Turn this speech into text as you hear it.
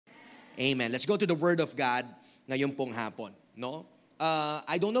Amen. Let's go to the Word of God ngayon pong hapon. No?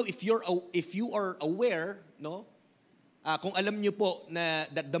 I don't know if you are aware, no? Kung alam niyo po na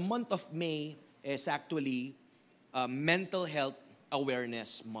that the month of May is actually Mental Health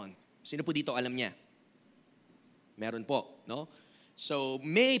Awareness Month. Sino po dito alam niya? Meron po, no? So,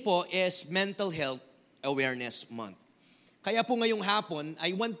 May po is Mental Health Awareness Month. Kaya po ngayong hapon,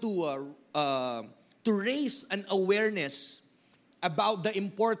 I want to raise an awareness about the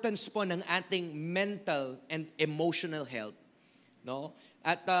importance po ng ating mental and emotional health. No?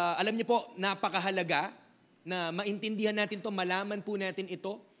 At alam niyo po, napakahalaga na maintindihan natin to, malaman po natin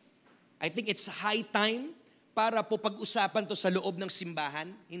ito. I think it's high time para po pag-usapan to sa loob ng simbahan,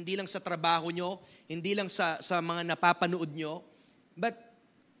 hindi lang sa trabaho nyo, hindi lang sa mga napapanood nyo, but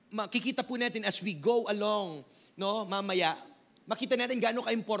makikita po natin as we go along, no, mamaya, makita natin gaano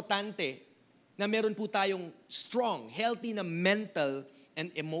ka-importante na meron po tayong strong, healthy na mental and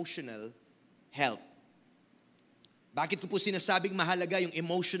emotional health. Bakit ko po sinasabing mahalaga yung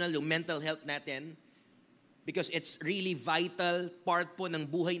emotional, yung mental health natin? Because it's really vital part po ng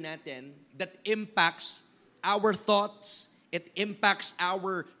buhay natin that impacts our thoughts, it impacts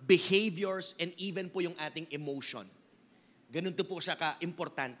our behaviors, and even po yung ating emotion. Ganun po siya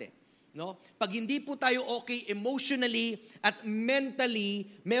ka-importante. No? Pag hindi po tayo okay emotionally at mentally,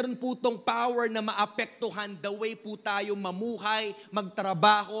 meron po tong power na maapektuhan the way po tayo mamuhay,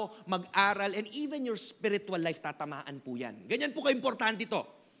 magtrabaho, mag-aral, and even your spiritual life, tatamaan po yan. Ganyan po ka-importante ito.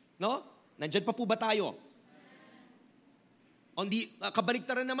 No? Nandyan pa po ba tayo?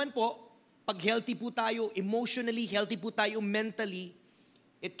 Kabaligtaran naman po, pag healthy po tayo emotionally, healthy po tayo mentally,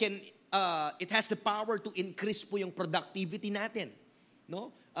 it has the power to increase po yung productivity natin.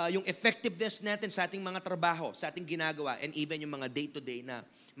 No? Yung effectiveness natin sa ating mga trabaho, sa ating ginagawa, and even yung mga day-to-day na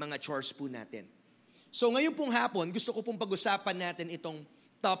mga chores po natin. So ngayon pong hapon, gusto ko pong pag-usapan natin itong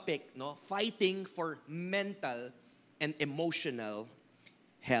topic, no? Fighting for mental and emotional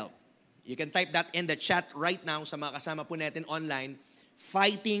health. You can type that in the chat right now sa mga kasama po natin online.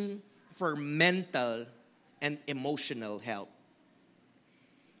 Fighting for mental and emotional health.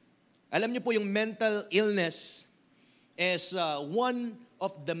 Alam niyo po yung mental illness is one of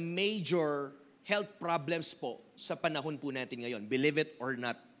the major health problems po sa panahon po natin ngayon. Believe it or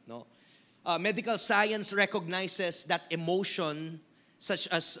not, no? Medical science recognizes that emotion such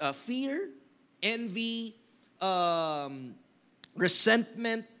as fear, envy,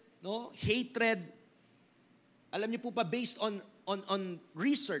 resentment, no, hatred. Alam niyo po pa, based on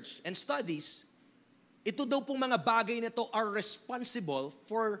research and studies, ito daw pong mga bagay na ito are responsible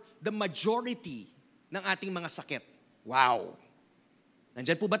for the majority ng ating mga sakit. Wow!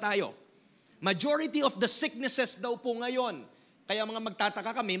 Nandyan po ba tayo? Majority of the sicknesses daw po ngayon. Kaya mga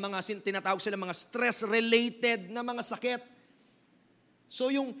magtataka kami, mga tinatawag sila mga stress-related na mga sakit. So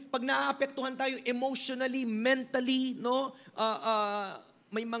yung pag naaapektuhan tayo emotionally, mentally, no,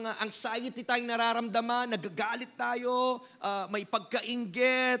 may mga anxiety tayong nararamdaman, nagagalit tayo, may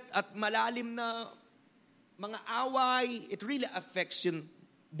pagkainggit at malalim na mga away, it really affects yung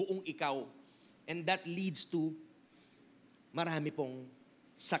buong ikaw. And that leads to marami pong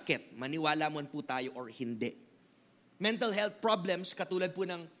sakit. Maniwala mo po tayo or hindi. Mental health problems, katulad po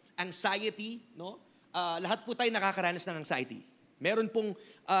ng anxiety, no? Lahat po tayo nakakaranas ng anxiety. Meron pong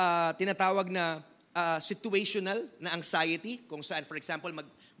tinatawag na situational na anxiety, kung saan, for example,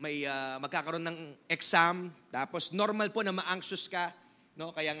 magkakaroon ng exam, tapos normal po na ma-anxious ka,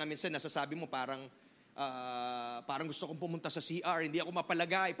 no? Kaya nga minsan nasasabi mo parang gusto kong pumunta sa CR, hindi ako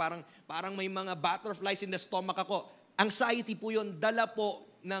mapalagay, parang may mga butterflies in the stomach ako. Anxiety po yun, dala po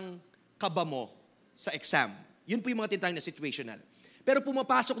ng kaba mo sa exam. Yun po yung mga tinatawag na situational. Pero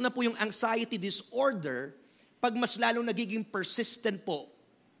pumapasok na po yung anxiety disorder pag mas lalong nagiging persistent po,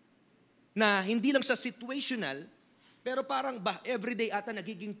 na hindi lang sa situational, pero parang everyday ata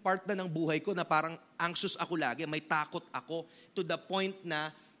nagiging part na ng buhay ko, na parang anxious ako lagi, may takot ako to the point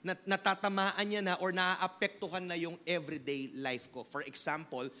na natatamaan niya na or naaapektuhan na yung everyday life ko. For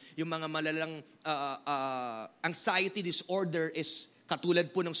example, yung mga malalang anxiety disorder is katulad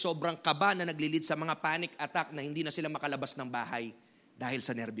po ng sobrang kaba na naglilid sa mga panic attack na hindi na sila makalabas ng bahay dahil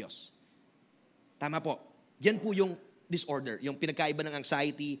sa nervyos. Tama po. Yan po yung disorder, yung pinagkaiba ng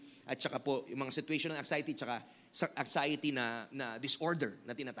anxiety at saka po yung mga situational anxiety at saka anxiety na disorder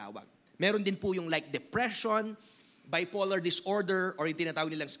na tinatawag. Meron din po yung like depression, bipolar disorder, or yung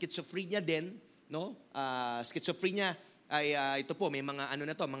tinatawag nilang schizophrenia din, no? Schizophrenia ay ito po, may mga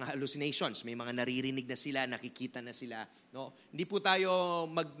mga hallucinations, may mga naririnig na sila, nakikita na sila, no? Hindi po tayo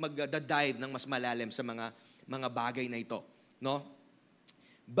mag-dive ng mas malalim sa mga bagay na ito, no?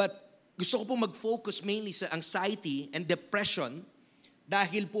 But gusto ko po mag-focus mainly sa anxiety and depression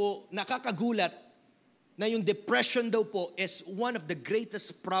dahil po nakakagulat na yung depression daw po is one of the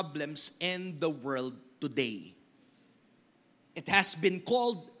greatest problems in the world today. It has been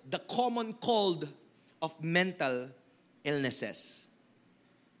called the common cold of mental illnesses.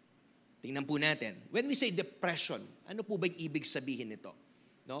 Tingnan po natin. When we say depression, ano po ba yung ibig sabihin nito?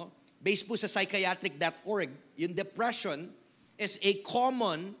 No? Based po sa psychiatric.org, yung depression is a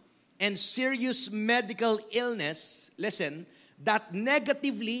common and serious medical illness, listen, that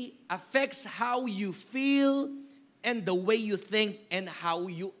negatively affects how you feel and the way you think and how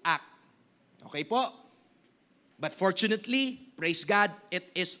you act. Okay po? But fortunately, praise God, it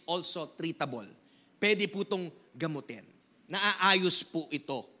is also treatable. Pwede po itong gamutin. Naaayos po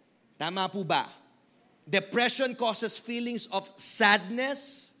ito. Tama po ba? Depression causes feelings of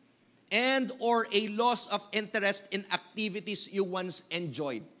sadness and or a loss of interest in activities you once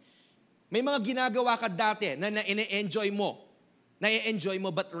enjoyed. May mga ginagawa ka dati na na-enjoy mo,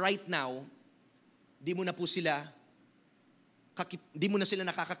 but right now, di mo na sila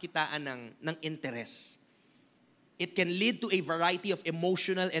nakakakitaan ng interest. It can lead to a variety of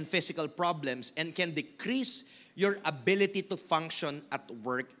emotional and physical problems and can decrease your ability to function at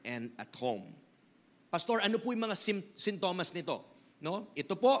work and at home. Pastor, ano po yung mga sintomas nito? No?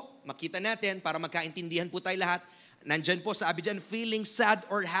 Ito po, makita natin para magkaintindihan po tayo lahat. Nandyan po, sabi dyan, feeling sad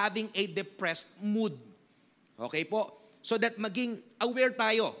or having a depressed mood. Okay po? So that maging aware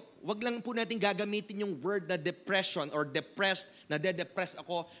tayo. Wag lang po natin gagamitin yung word na depression or depressed, na de-depress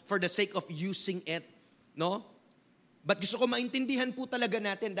ako for the sake of using it. No? But gusto ko maintindihan po talaga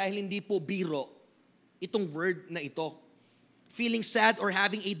natin dahil hindi po biro itong word na ito. Feeling sad or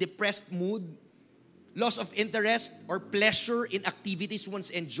having a depressed mood, loss of interest or pleasure in activities once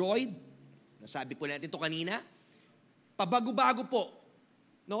enjoyed. Nasabi po natin ito kanina. Pabago-bago po,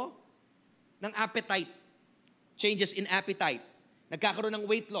 no? Ng appetite. Changes in appetite. Nagkakaroon ng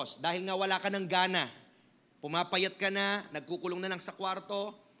weight loss dahil nga wala ka ng gana. Pumapayat ka na, nagkukulong na lang sa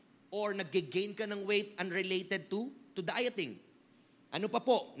kwarto, or nag-gain ka ng weight unrelated to dieting. Ano pa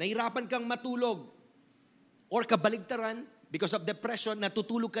po? Nahirapan kang matulog. Or kabaligtaran, because of depression,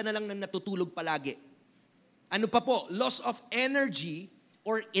 natutulog ka na lang na natutulog palagi. Ano pa po? Loss of energy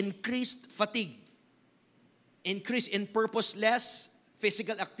or increased fatigue. Increase in purposeless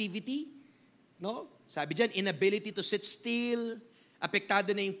physical activity. No? Sabi dyan, inability to sit still,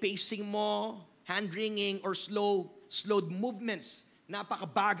 apektado na yung pacing mo, hand-wringing or slowed movements.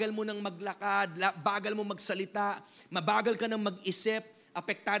 Napakabagal mo ng maglakad, bagal mo magsalita, mabagal ka ng mag-isip,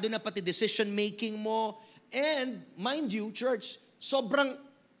 apektado na pati decision-making mo. And, mind you, church, sobrang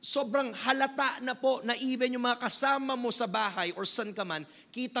halata na po na even yung mga kasama mo sa bahay or san ka man,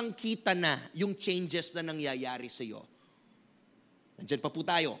 kitang-kita na yung changes na nangyayari sa iyo. Nandiyan pa po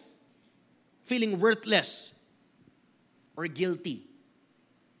tayo. Feeling worthless or guilty.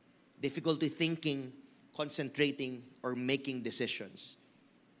 Difficulty thinking, concentrating, or making decisions.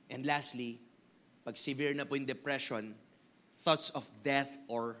 And lastly, pag severe na po yung depression, thoughts of death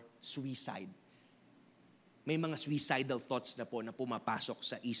or suicide. May mga suicidal thoughts na po na pumapasok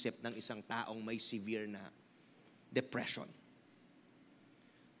sa isip ng isang taong may severe na depression.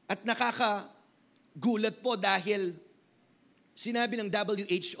 At nakakagulat po dahil sinabi ng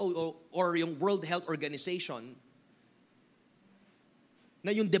WHO or yung World Health Organization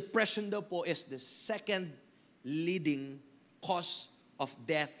na yung depression daw po is the second leading cause of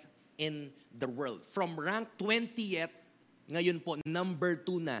death in the world. From rank 20th, ngayon po number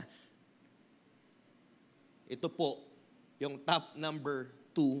 2 na. Ito po, yung top number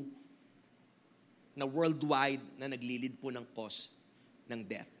 2 na worldwide na naglilid po ng cause ng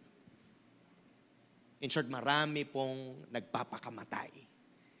death. In short, marami pong nagpapakamatay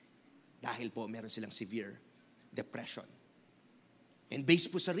dahil po meron silang severe depression. And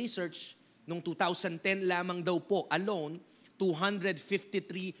based po sa research, noong 2010 lamang daw po alone,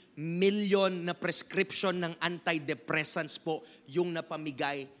 253 million na prescription ng antidepressants po yung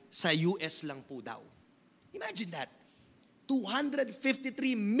napamigay sa US lang po daw. Imagine that.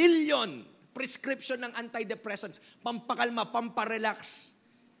 253 million prescription ng antidepressants. Pampakalma, pamparelax.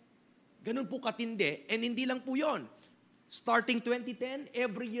 Ganun po katindi. And hindi lang po yon. Starting 2010,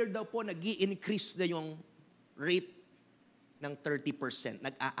 every year daw po nag-i-increase na yung rate ng 30%.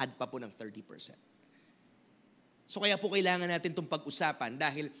 Nag-a-add pa po ng 30%. So kaya po kailangan natin itong pag-usapan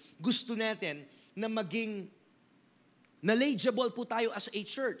dahil gusto natin na maging knowledgeable po tayo as a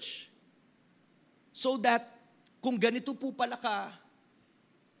church. So that kung ganito po pala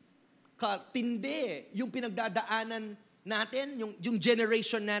katindi yung pinagdadaanan natin, yung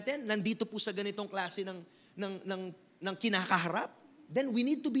generation natin, nandito po sa ganitong klase ng kinakaharap, then we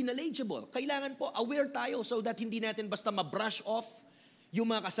need to be knowledgeable. Kailangan po aware tayo so that hindi natin basta ma-brush off Yung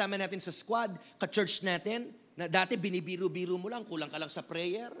mga kasama natin sa squad, ka-church natin, na dati binibiro-biro mo lang, kulang ka lang sa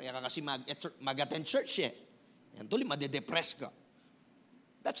prayer, kaya ka kasi mag-attend church eh. Yan tuloy, madedepress ka.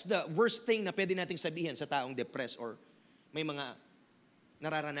 That's the worst thing na pwede nating sabihin sa taong depressed or may mga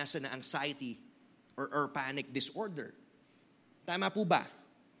nararanasan na anxiety or panic disorder. Tama po ba?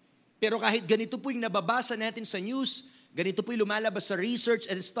 Pero kahit ganito po yung nababasa natin sa news, ganito po yung lumalabas sa research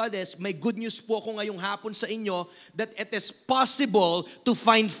and studies, may good news po ako ngayong hapon sa inyo that it is possible to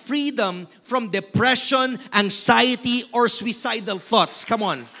find freedom from depression, anxiety, or suicidal thoughts. Come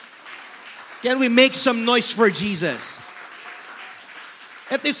on. Can we make some noise for Jesus?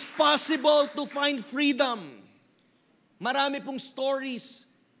 It is possible to find freedom. Marami pong stories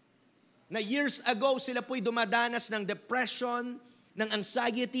na years ago sila po'y dumadanas ng depression, ng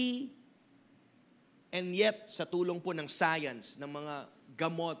anxiety, and yet, sa tulong po ng science, ng mga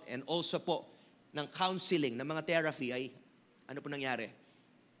gamot, and also po ng counseling, ng mga therapy, ay ano po nangyari?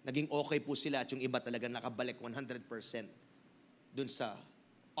 Naging okay po sila at yung iba talaga nakabalik 100% dun sa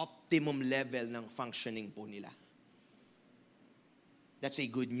optimum level ng functioning po nila. That's a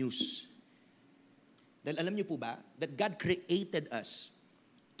good news. Dahil alam niyo po ba, that God created us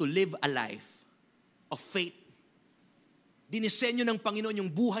to live a life of faith. Dinisenyo ng Panginoon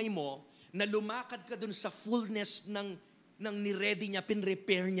yung buhay mo na lumakad ka dun sa fullness ng niready niya,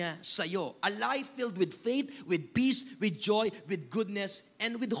 pinrepair niya sa'yo. A life filled with faith, with peace, with joy, with goodness,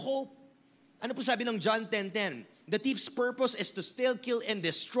 and with hope. Ano po sabi ng John 10:10? The thief's purpose is to steal, kill, and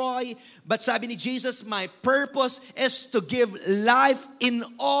destroy. But sabi ni Jesus, my purpose is to give life in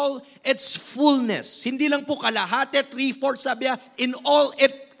all its fullness. Hindi lang po kalahati, 3/4 sabi niya,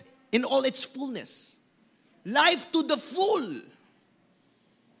 in all its fullness. Life to the full.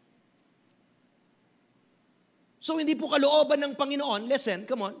 So hindi po kalooban ng Panginoon, listen,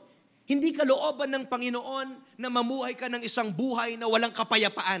 come on, hindi kalooban ng Panginoon na mamuhay ka ng isang buhay na walang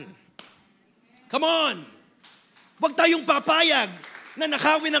kapayapaan. Come on! Huwag tayong papayag na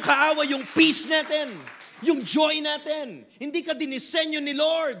nakawin ng kaaway yung peace natin, yung joy natin. Hindi ka dinisenyo ni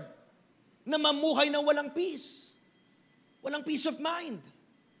Lord na mamuhay na walang peace. Walang peace of mind.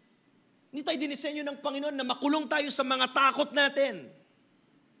 Hindi tayo dinisenyo ng Panginoon na makulong tayo sa mga takot natin.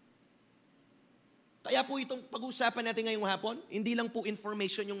 Kaya po itong pag-uusapan natin ngayong hapon, hindi lang po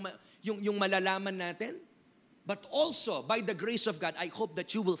information yung malalaman natin, but also, by the grace of God, I hope that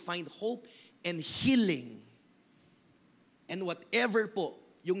you will find hope and healing. And whatever po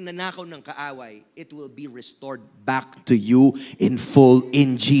yung nanakaw ng kaaway, it will be restored back to you in full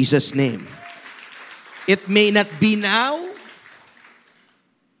in Jesus' name. It may not be now,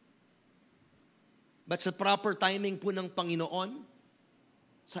 but sa proper timing po ng Panginoon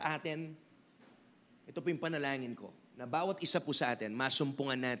sa atin, ito po yung panalangin ko, na bawat isa po sa atin,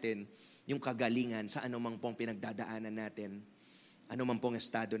 masumpungan natin yung kagalingan sa anumang pong pinagdadaanan natin, anumang pong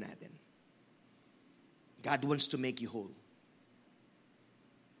estado natin. God wants to make you whole.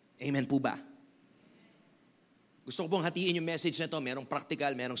 Amen po ba? Gusto ko pong hatiin yung message na to, merong practical,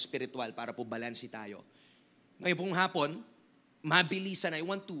 merong spiritual, para po balansi tayo. Ngayon pong hapon, mabilisan, I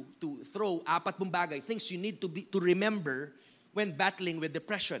want to throw 4 pong bagay, things you need to remember when battling with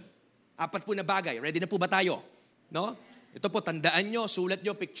depression. 4 po na bagay. Ready na po ba tayo? No? Ito po, tandaan nyo, sulat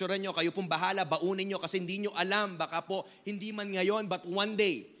nyo, picturean nyo, kayo pong bahala, baunin nyo, kasi hindi nyo alam, baka po, hindi man ngayon, but one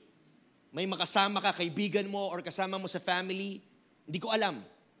day, may makasama ka, kaibigan mo, or kasama mo sa family, hindi ko alam.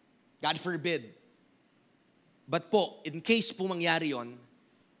 God forbid. But po, in case po mangyari yon,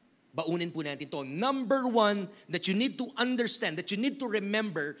 baunin po natin to. Number 1, that you need to understand, that you need to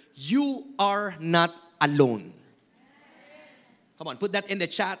remember, you are not alone. Come on, put that in the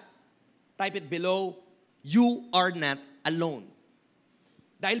chat. Type it below, you are not alone.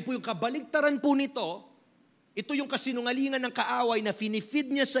 Dahil po yung kabaligtaran po nito, ito yung kasinungalingan ng kaaway na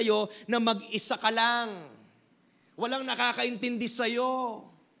finifeed niya sa'yo na mag-isa ka lang. Walang nakakaintindi sa'yo.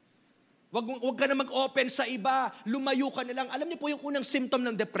 Wag ka na mag-open sa iba. Lumayo ka na lang. Alam niyo po yung unang symptom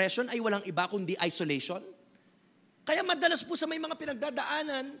ng depression ay walang iba kundi isolation. Kaya madalas po sa may mga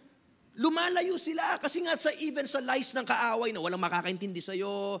pinagdadaanan, lumalayo sila kasi nga even sa lies ng kaaway na walang makakaintindi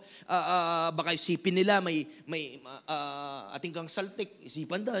sa'yo, baka isipin nila may ating kang saltik,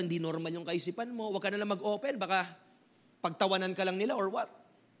 isipan daw, hindi normal yung kaisipan mo, wag ka na lang mag-open, baka pagtawanan ka lang nila or what.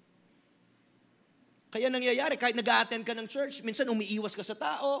 Kaya nangyayari, kahit nag-a-attend ka ng church, minsan umiiwas ka sa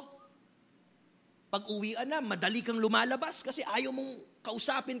tao. Pag uwian na, madali kang lumalabas kasi ayaw mong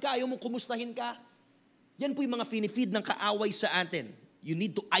kausapin ka, ayaw mong kumustahin ka. Yan po yung mga finifeed ng kaaway sa atin. You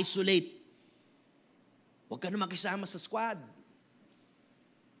need to isolate. Huwag ka na makisama sa squad.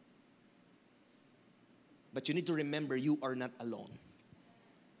 But you need to remember, you are not alone.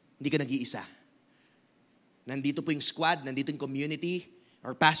 Hindi ka nag-iisa. Nandito po yung squad, nandito yung community,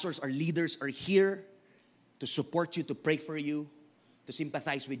 Our pastors, our leaders are here to support you, to pray for you, to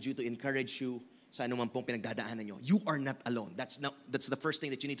sympathize with you, to encourage you sa anuman pong pinagdadaanan nyo. You are not alone. That's the first thing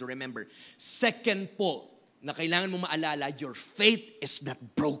that you need to remember. Second po, na kailangan mo maalala, your faith is not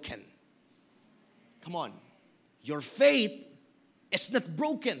broken. Come on. Your faith is not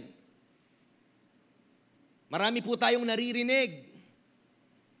broken. Marami po tayong naririnig,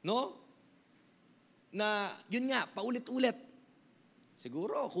 no? Na, yun nga, paulit-ulit.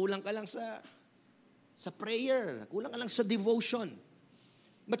 Siguro, kulang ka lang sa prayer, kulang ka lang sa devotion.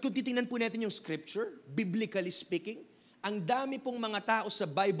 But kung titingnan po natin yung scripture, biblically speaking, ang dami pong mga tao sa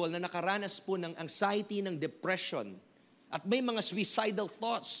Bible na nakaranas po ng anxiety, ng depression, at may mga suicidal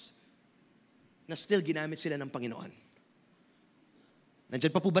thoughts na still ginamit sila ng Panginoon.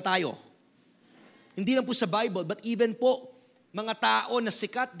 Nandyan pa po ba tayo? Hindi lang po sa Bible, but even po mga tao na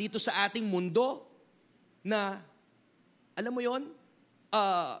sikat dito sa ating mundo na, alam mo yon,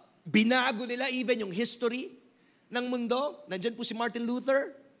 binago nila even yung history ng mundo. Nandyan po si Martin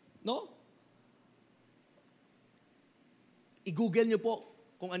Luther, no? I-google nyo po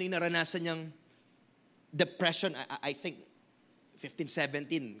kung ano yung naranasan niyang depression. I think 15,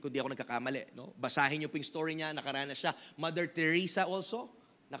 17, kung di ako nagkakamali. No? Basahin nyo po yung story niya, nakaranas siya. Mother Teresa also,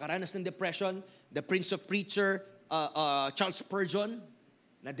 nakaranas ng depression. The Prince of Preacher, Charles Spurgeon,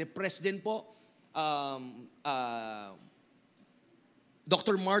 na-depressed din po.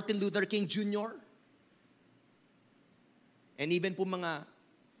 Dr. Martin Luther King Jr., and even po mga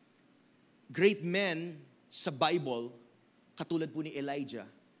great men sa Bible, katulad po ni Elijah,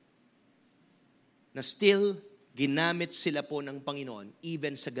 na still ginamit sila po ng Panginoon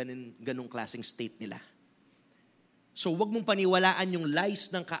even sa ganung klaseng state nila. So wag mong paniwalaan yung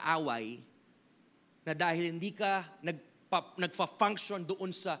lies ng kaaway na dahil hindi ka nagfa-function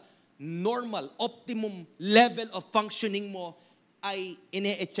doon sa normal, optimum level of functioning mo, ay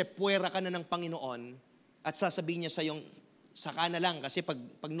ine-etsepwera ka na ng Panginoon at sasabihin niya sa yung saka na lang kasi pag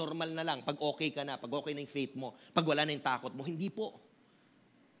normal na lang, pag okay ka na, pag okay na yung faith mo, pag wala na yung takot mo, hindi po.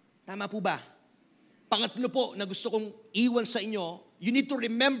 Tama po ba? Pangatlo po na gusto kong iwan sa inyo, you need to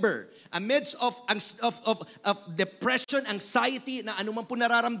remember, amidst of depression, anxiety, na anuman po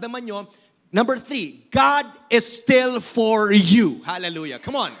nararamdaman nyo, number 3, God is still for you. Hallelujah.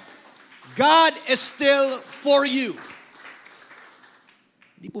 Come on. God is still for you.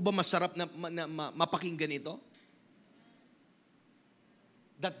 Hindi po ba masarap na mapakinggan ito?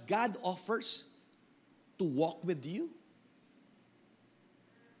 That God offers to walk with you.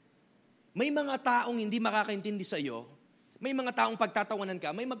 May mga taong hindi makakaintindi sa iyo, may mga taong pagtatawanan ka,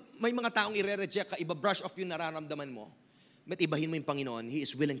 may mga taong ire-reject ka, iba-brush off yung nararamdaman mo. But ibahin mo yung Panginoon, He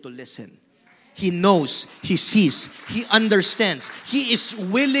is willing to listen. He knows, He sees, He understands. He is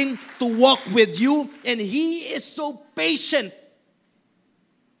willing to walk with you, and He is so patient.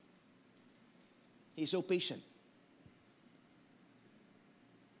 He is so patient.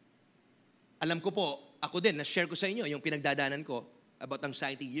 Alam ko po, ako din, na-share ko sa inyo yung pinagdadanan ko about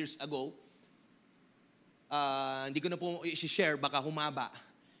anxiety years ago. Hindi ko na po i-share, baka humaba.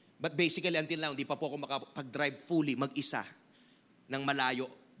 But basically, until now, hindi pa po ako makapag-drive fully, mag-isa, ng malayo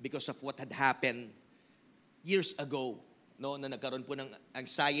because of what had happened years ago, no, na nagkaroon po ng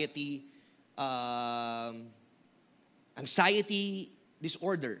anxiety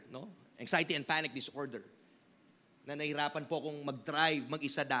disorder, no? Anxiety and panic disorder. Na nahirapan po akong mag-drive,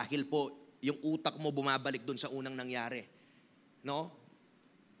 mag-isa dahil po yung utak mo bumabalik doon sa unang nangyari. No?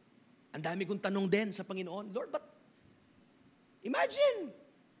 Ang dami kong tanong din sa Panginoon, Lord, but imagine,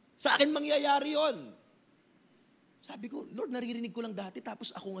 sa akin mangyayari yon. Sabi ko, Lord, naririnig ko lang dati,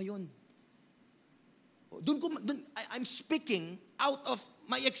 tapos ako ngayon. I'm speaking out of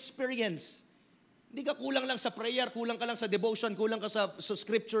my experience. Hindi ka kulang lang sa prayer, kulang ka lang sa devotion, kulang ka sa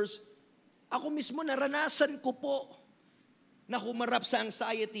scriptures. Ako mismo, naranasan ko po na humarap sa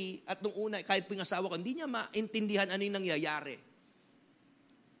anxiety at nung una, kahit po yung asawa ko, hindi niya maintindihan ano yung nangyayari.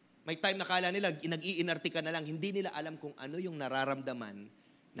 May time na kala nila, nag-iinarte ka na lang, hindi nila alam kung ano yung nararamdaman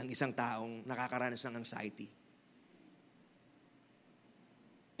ng isang taong nakakaranas ng anxiety.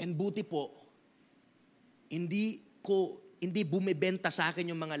 And buti po, hindi bumibenta sa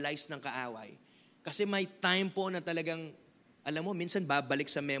akin yung mga lies ng kaaway. Kasi may time po na talagang, alam mo, minsan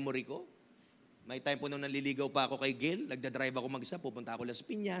babalik sa memory ko. May time po nung naliligaw pa ako kay Gail, nagdadrive ako mag-isa, pupunta ako Las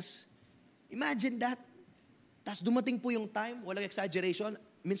Piñas. Imagine that. Tapos dumating po yung time, walang exaggeration,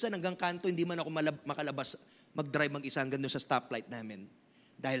 minsan hanggang kanto, hindi man ako makalabas, mag-drive mag-isa hanggang doon sa stoplight namin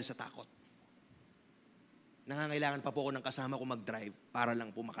dahil sa takot. Nangangailangan pa po ako ng kasama ko mag-drive para lang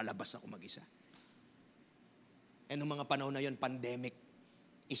po makalabas ako mag-isa. E nung mga panahon na yun, pandemic,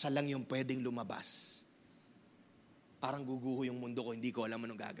 isa lang yung pwedeng lumabas. Parang guguho yung mundo ko, hindi ko alam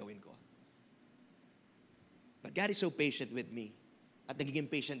anong gagawin ko. But God is so patient with me. At nagiging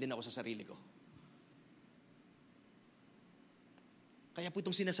patient din ako sa sarili ko. Kaya po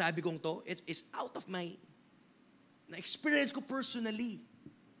itong sinasabi kong to, it's out of my na-experience ko personally.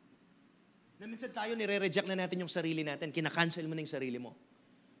 Na minsan tayo nire-reject na natin yung sarili natin, kinakancel mo na yung sarili mo.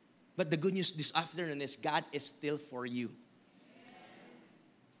 But the good news this afternoon is God is still for you.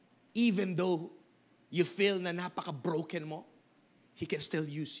 Even though you feel na napaka-broken mo, He can still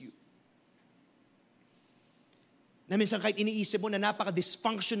use you. Na minsan kahit iniisip mo na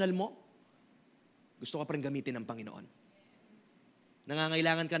napaka-dysfunctional mo, gusto ka pa rin gamitin ng Panginoon.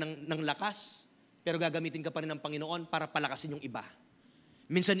 Nangangailangan ka ng lakas, pero gagamitin ka pa rin ng Panginoon para palakasin yung iba.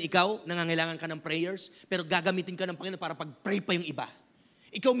 Minsan ikaw, nangangailangan ka ng prayers, pero gagamitin ka ng Panginoon para pag-pray pa yung iba.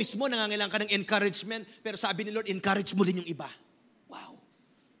 Ikaw mismo, nangangailangan ka ng encouragement, pero sabi ni Lord, encourage mo din yung iba. Wow.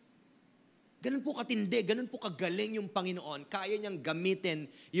 Ganun po katindi, ganun po kagaling yung Panginoon. Kaya niyang gamitin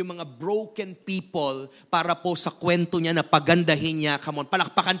yung mga broken people para po sa kwento niya na pagandahin niya. Come on,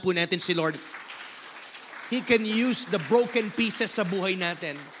 palakpakan po natin si Lord. He can use the broken pieces sa buhay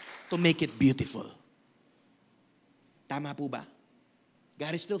natin to make it beautiful. Tama po ba?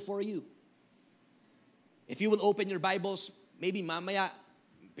 God is still for you. If you will open your Bibles, maybe mamaya,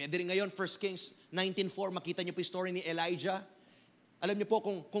 pwede rin ngayon, 1 Kings 19:4, makita niyo po yung story ni Elijah. Alam niyo po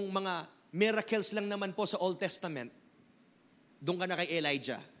kung mga miracles lang naman po sa Old Testament, doon ka na kay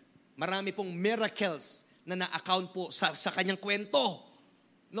Elijah. Marami pong miracles na na-account po sa kanyang kwento.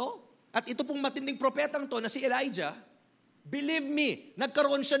 No? At ito pong matinding propetang to na si Elijah, believe me,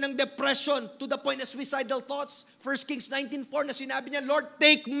 nagkaroon siya ng depression to the point of suicidal thoughts. 1 Kings 19:4 na sinabi niya, Lord,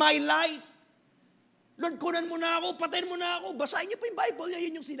 take my life. Lord, kunan mo na ako, patayin mo na ako. Basahin niyo po yung Bible,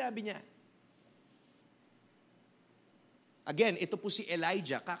 yun yung sinabi niya. Again, ito po si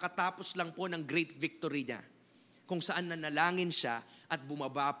Elijah, kakatapos lang po ng great victory niya, kung saan nanalangin siya at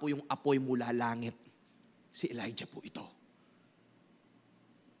bumaba po yung apoy mula langit. Si Elijah po ito.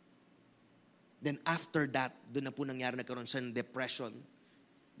 Then after that, doon na po nangyari, nagkaroon siya ng depression.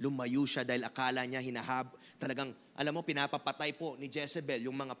 Lumayo siya dahil akala niya talagang, alam mo, pinapapatay po ni Jezebel,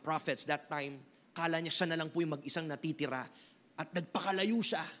 yung mga prophets that time. Akala niya siya na lang po yung mag-isang natitira at nagpakalayo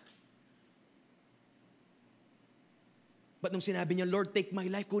siya. But nung sinabi niya, Lord, take my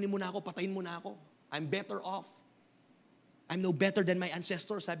life, kunin mo na ako, patayin mo na ako. I'm better off. I'm no better than my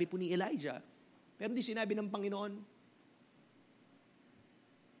ancestors, sabi po ni Elijah. Pero hindi sinabi ng Panginoon.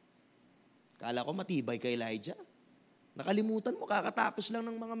 Kala ko matibay kay Elijah. Nakalimutan mo, kakatapos lang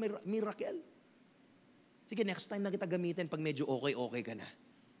ng mga miracle. Sige, next time na kita gamitin pag medyo okay ka na.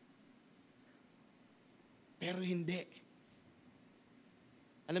 Pero hindi.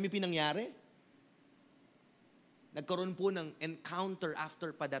 Alam mo pinangyari? Nagkaroon po ng encounter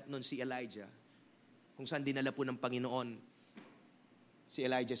after pa that nun si Elijah, kung saan dinala po ng Panginoon si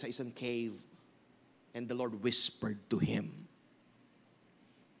Elijah sa isang cave, and the Lord whispered to him.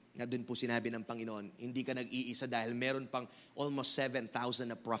 Na doon po sinabi ng Panginoon, hindi ka nag-iisa dahil meron pang almost 7,000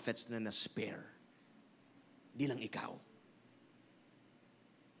 na prophets na na-spare. Di lang ikaw.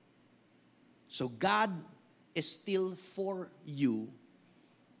 So God is still for you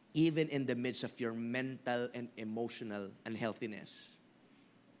even in the midst of your mental and emotional unhealthiness.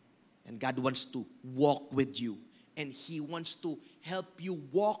 And God wants to walk with you. And He wants to help you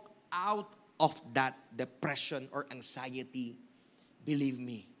walk out of that depression or anxiety. Believe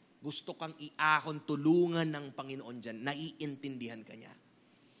me, gusto kang iahon, tulungan ng Panginoon dyan. Naiintindihan ka niya.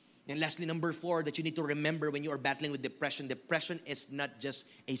 And lastly, number 4, that you need to remember when you are battling with depression. Depression is not just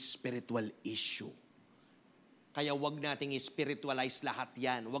a spiritual issue. Kaya wag nating i-spiritualize lahat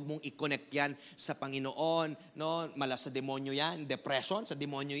yan. Wag mong i-connect yan sa Panginoon. No? Mala sa demonyo yan. Depression, sa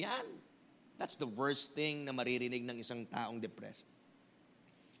demonyo yan. That's the worst thing na maririnig ng isang taong depressed.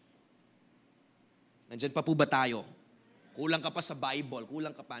 Nandyan pa po ba tayo? Kulang ka pa sa Bible.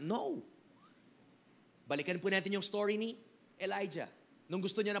 Kulang ka pa. No. Balikan po natin yung story ni Elijah. Nung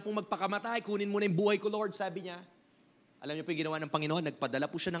gusto niya na pong magpakamatay, kunin mo na yung buhay ko, Lord, sabi niya. Alam niyo po yung ginawa ng Panginoon?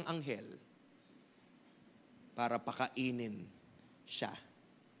 Nagpadala po siya ng anghel para pakainin siya.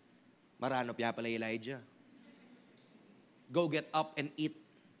 Marano pa pala Elijah. Go get up and eat.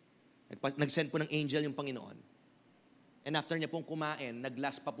 Nag-send po ng angel yung Panginoon. And after niya pong kumain,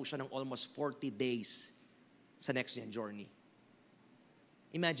 nag-last pa po siya ng almost 40 days sa next niya journey.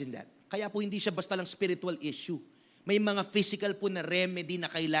 Imagine that. Kaya po hindi siya basta lang spiritual issue. May mga physical po na remedy na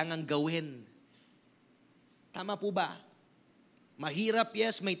kailangang gawin. Tama po ba? Mahirap,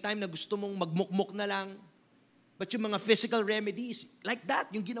 yes. May time na gusto mong magmukmuk na lang. But yung mga physical remedies, like that,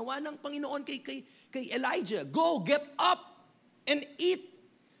 yung ginawa ng Panginoon kay Elijah, go, get up, and eat.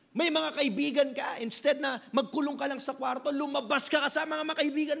 May mga kaibigan ka, instead na magkulong ka lang sa kwarto, lumabas ka kasama mga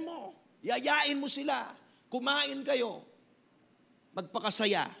kaibigan mo. Yayain mo sila. Kumain kayo.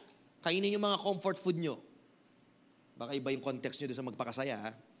 Magpakasaya. Kainin yung mga comfort food nyo. Baka iba yung context nyo doon sa magpakasaya.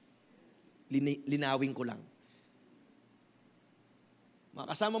 Ha? Linawin ko lang.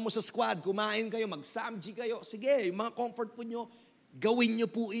 Makasama mo sa squad, kumain kayo, mag-samji kayo. Sige, yung mga comfort food nyo, gawin nyo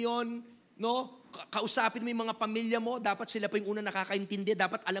po iyon. No? Kausapin mo yung mga pamilya mo, dapat sila pa yung unang nakakaintindi,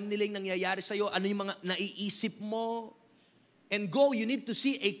 dapat alam nila yung nangyayari sa'yo, ano yung mga naiisip mo. And go, you need to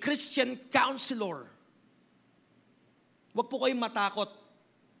see a Christian counselor. Huwag po kayong matakot.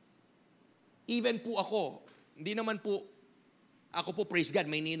 Even po ako, hindi naman po, ako po, praise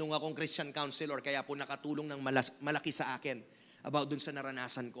God, may ninong akong Christian counselor, kaya po nakatulong ng malaki sa akin about dun sa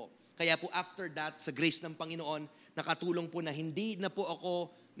naranasan ko. Kaya po after that, sa grace ng Panginoon, nakatulong po na hindi na po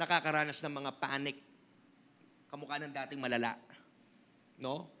ako nakakaranas ng mga panic. Kamukha ng dating malala.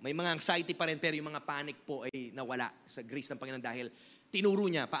 No? May mga anxiety pa rin, pero yung mga panic po ay nawala sa grace ng Panginoon dahil tinuro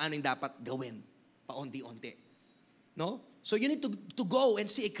niya paano yung dapat gawin. Paunti-unti. No? So you need to go and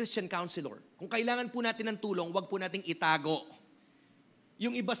see a Christian counselor. Kung kailangan po natin ng tulong, wag po nating itago.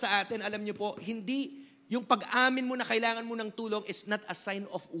 Yung iba sa atin, alam niyo po, hindi, yung pag-amin mo na kailangan mo ng tulong is not a sign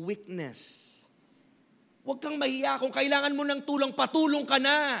of weakness. Huwag kang mahiya. Kung kailangan mo ng tulong, patulong ka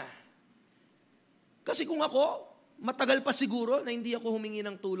na. Kasi kung ako, matagal pa siguro na hindi ako humingi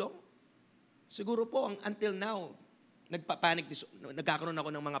ng tulong. Siguro po, until now, nagkakaroon ako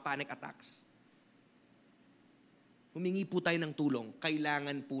ng mga panic attacks. Humingi po tayo ng tulong.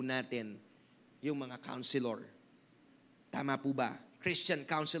 Kailangan po natin yung mga counselor. Tama po ba? Christian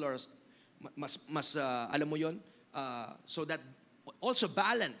counselors, alam mo yon, so that also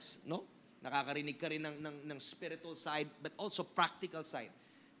balance, no? Nakakarinig ka rin ng spiritual side, but also practical side.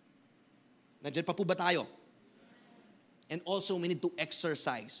 Nandiyan pa po ba tayo? And also, we need to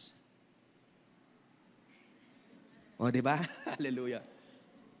exercise. O, di ba? Hallelujah.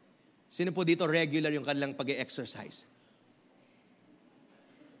 Sino po dito regular yung kanilang pag-exercise?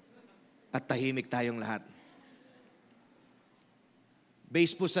 At tahimik tayong lahat.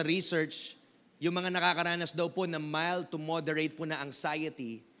 Based po sa research, yung mga nakakaranas daw po na mild to moderate po na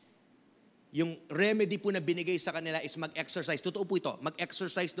anxiety, yung remedy po na binigay sa kanila is mag-exercise. Totoo po ito.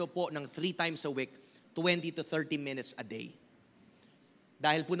 Mag-exercise daw po ng 3 times a week, 20 to 30 minutes a day.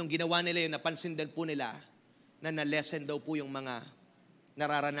 Dahil po nung ginawa nila yun, napansin din po nila na na-lessen daw po yung mga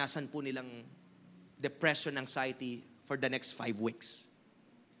nararanasan po nilang depression, anxiety for the next 5 weeks.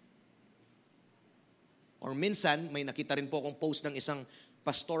 Or minsan, may nakita rin po akong post ng isang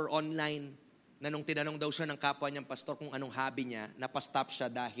pastor online na nung tinanong daw siya ng kapwa niyang pastor kung anong hobby niya, napastop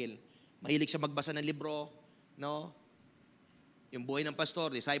siya dahil mahilig siya magbasa ng libro, no? Yung buhay ng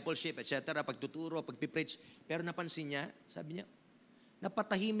pastor, discipleship, etc., pagtuturo, pagpipreach. Pero napansin niya, sabi niya,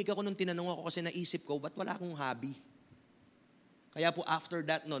 napatahimik ako nung tinanong ako kasi naisip ko, ba't wala akong hobby? Kaya po after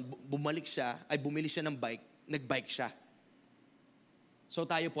that noon, bumili siya ng bike, nag-bike siya. So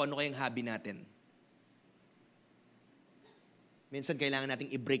tayo po, ano kayang hobby natin? Minsan kailangan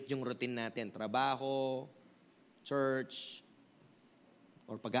nating i-break yung routine natin. Trabaho, church,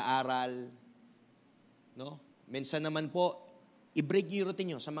 or pag-aaral. No? Minsan naman po, i-break yung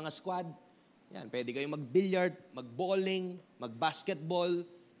routine nyo sa mga squad. Yan, pwede kayong mag-billiard, mag-bowling, mag-basketball,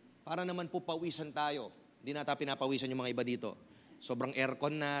 para naman po pawisan tayo. Hindi na tayo pinapawisan yung mga iba dito. Sobrang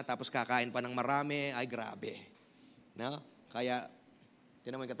aircon na, tapos kakain pa ng marami, ay grabe. No? Kaya,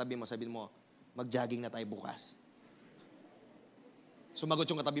 tinan mo yung katabi mo, sabihin mo, mag-jogging na tayo bukas. Sumagot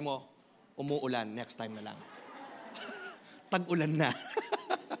yung katabi mo, umuulan, next time na lang. Tag-ulan na.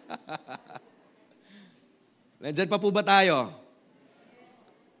 Nandiyan pa po ba tayo?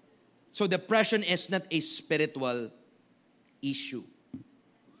 So depression is not a spiritual issue.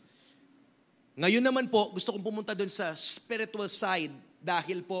 Ngayon naman po, gusto kong pumunta dun sa spiritual side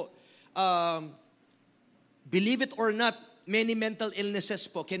dahil po, believe it or not, many mental illnesses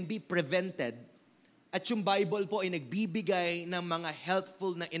po can be prevented. At yung Bible po ay nagbibigay ng mga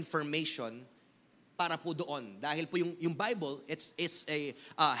helpful na information para po doon. Dahil po yung Bible, it's a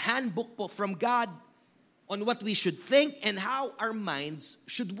handbook po from God on what we should think and how our minds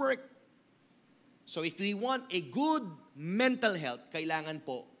should work. So if we want a good mental health, kailangan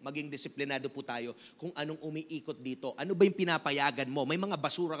po maging disiplinado po tayo kung anong umiikot dito. Ano ba yung pinapayagan mo? May mga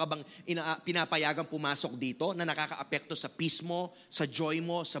basura ka bang pinapayagan pumasok dito na nakakaapekto sa peace mo, sa joy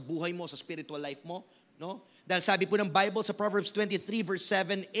mo, sa buhay mo, sa spiritual life mo? No? Dahil sabi po ng Bible sa Proverbs 23 verse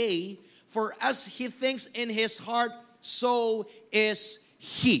 7a, for as he thinks in his heart, so is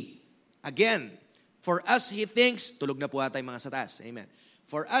he. Again, for as he thinks, tulog na po ata yung mga sa taas. Amen.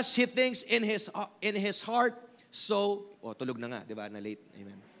 For as he thinks in his heart, so, tulog na nga, di ba? Na late.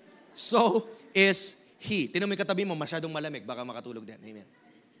 Amen. so is he. Tingnan mo yung katabi mo, masyadong malamig, baka makatulog din. Amen.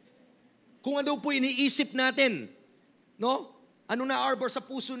 Kung ano po iniisip natin, no? Ano na arbor sa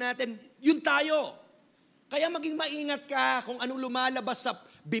puso natin, yun tayo. Kaya maging maingat ka kung anong lumalabas sa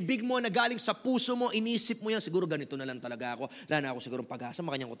bibig mo na galing sa puso mo, inisip mo yan, siguro ganito na lang talaga ako, wala na ako siguro pag-asa,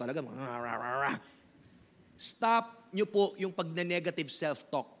 makanyang ko talaga. Stop nyo po yung pag-negative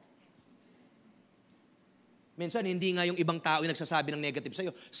self-talk. Minsan, hindi nga yung ibang tao yung nagsasabi ng negative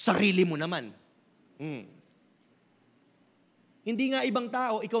sa'yo, sarili mo naman. Hindi nga ibang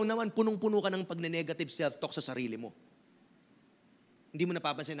tao, ikaw naman, punong-puno ka ng pag-negative self-talk sa sarili mo. Hindi mo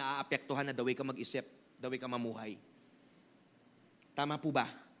napapansin na aapektuhan na the way ka mag-isip, the way ka mamuhay. Tama po ba?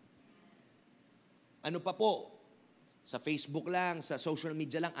 Ano pa po? Sa Facebook lang, sa social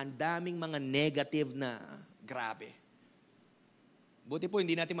media lang, ang daming mga negative na grabe. Buti po,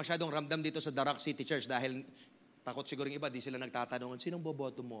 hindi natin masyadong ramdam dito sa Darak City Church dahil takot siguro yung iba, di sila nagtatanong, sinong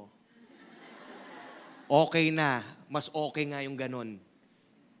boboto mo? Okay na. Mas okay nga yung ganun.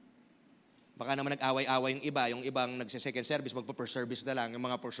 Baka naman nag-away-away yung iba. Yung ibang nagse-second service, magpa-first service na lang. Yung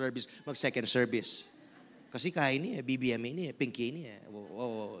mga first service, mag-second service. Kasi kaya niya, BBMA niya, Pinky niya,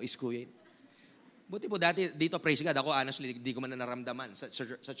 Iskuya. Buti po dati, dito, praise God, ako honestly, di ko man naramdaman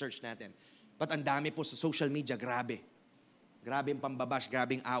sa church natin. But ang dami po sa social media, grabe. Grabe yung pambabash,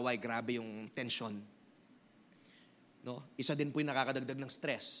 grabe yung away, grabe yung tension. No? Isa din po yung nakakadagdag ng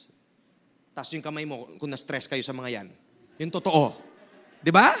stress. Tapos yung kamay mo, kung na-stress kayo sa mga yan, yung totoo.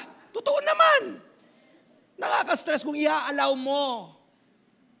 Di ba? Totoo naman. Nakaka-stress kung i-allow mo.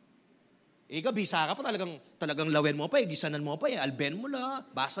 Ika, bisa ka pa, talagang lawen mo pa, gisanan mo pa, alben mo la,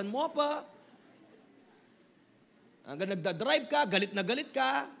 basan mo pa. Hanggang nagda-drive ka, galit na galit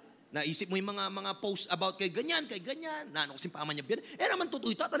ka, naisip mo yung mga posts about kay ganyan, naano kasi paman niya, naman totoo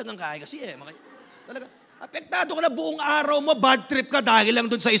ito, talagang kaya kasi talaga, apektado ka na buong araw mo, bad trip ka dahil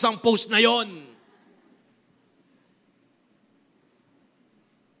lang dun sa isang post na yon.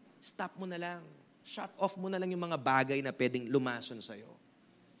 Stop mo na lang. Shut off mo na lang yung mga bagay na pwedeng lumason sa'yo.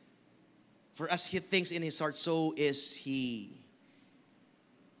 For as he thinks in his heart, so is he.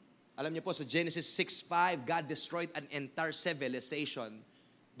 Alam niyo po, sa Genesis 6:5, God destroyed an entire civilization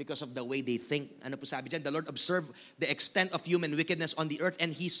because of the way they think. Ano po sabi dyan? The Lord observed the extent of human wickedness on the earth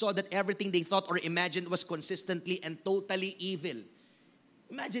and He saw that everything they thought or imagined was consistently and totally evil.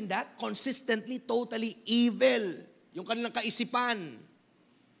 Imagine that. Consistently, totally evil. Yung kanilang kaisipan.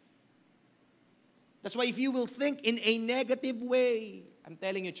 That's why if you will think in a negative way, I'm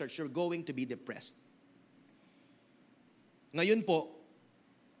telling you, church, you're going to be depressed. Ngayon po,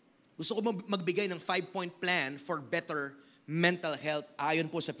 gusto ko magbigay ng 5-point plan for better mental health ayon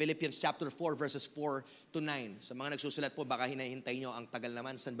po sa Philippians chapter 4 verses 4 to 9. Sa mga nagsusulat po, baka hinahintay nyo ang tagal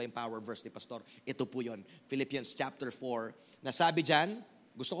naman. Saan ba yung power verse ni Pastor? Ito po yun. Philippians chapter 4. Nasabi dyan,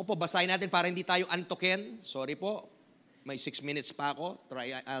 gusto ko po basahin natin para hindi tayo antokin. Sorry po, may 6 minutes pa ako.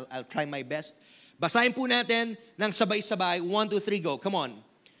 I'll try my best. Basahin po natin ng sabay-sabay. 1, 2, 3, go. Come on.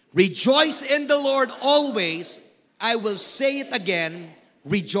 Rejoice in the Lord always. I will say it again.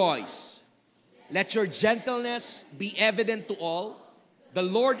 Rejoice. Let your gentleness be evident to all. The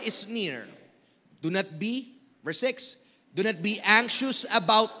Lord is near. Do not be, verse 6, do not be anxious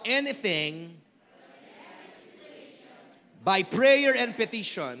about anything. By prayer and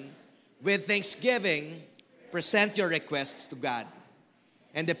petition, with thanksgiving, present your requests to God.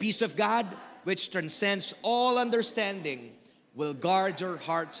 And the peace of God, which transcends all understanding, will guard your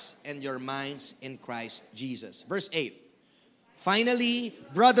hearts and your minds in Christ Jesus. Verse 8. Finally,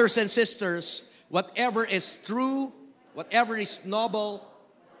 brothers and sisters, whatever is true, whatever is noble,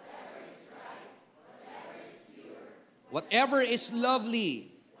 whatever is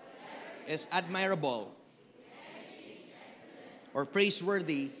lovely, is admirable, or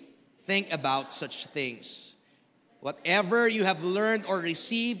praiseworthy, think about such things. Whatever you have learned or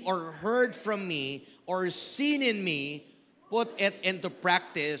received or heard from me or seen in me, put it into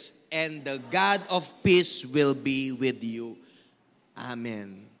practice, and the God of peace will be with you.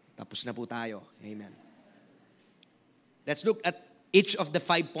 Amen. Tapos na po tayo. Amen. Let's look at each of the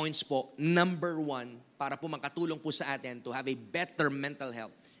 5 points po. Number 1, para po makatulong po sa atin to have a better mental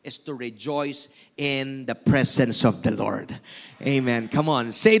health, is to rejoice in the presence of the Lord. Amen. Come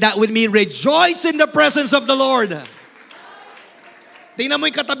on, say that with me. Rejoice in the presence of the Lord. Tingnan mo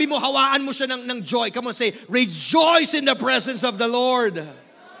yung katabi mo, hawaan mo siya ng joy. Come on, say, rejoice in the presence of the Lord.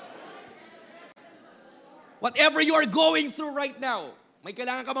 Whatever you are going through right now, may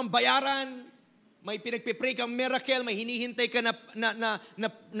kailangan ka bang bayaran, may pinagpipray kang miracle, may hinihintay ka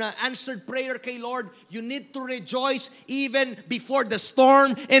na answered prayer kay Lord, you need to rejoice even before the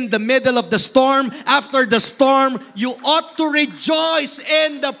storm, in the middle of the storm, after the storm, you ought to rejoice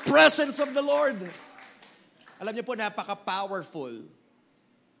in the presence of the Lord. Alam niyo po, napaka-powerful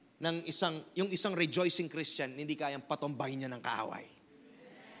ng yung isang rejoicing Christian, hindi kayang patombahin niya ng kaaway.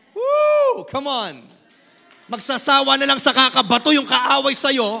 Woo! Come on! Magsasawa na lang sa kakabato yung kaaway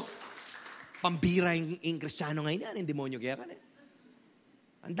sa'yo. Pambira yung Kristiyano ngayon yan, yung demonyo kaya ka na.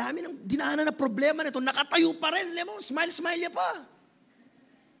 Ang dami ng dinaanan na problema nito, nakatayo pa rin. Alam mo, smile niya pa.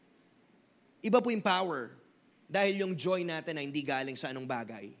 Iba po yung power. Dahil yung joy natin ay hindi galing sa anong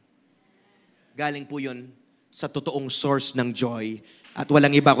bagay. Galing po yun sa totoong source ng joy. At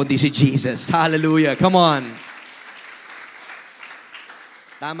walang iba kundi si Jesus. Hallelujah. Come on.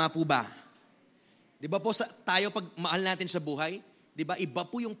 Tama po ba? Di ba po tayo pag mahal natin sa buhay, di ba iba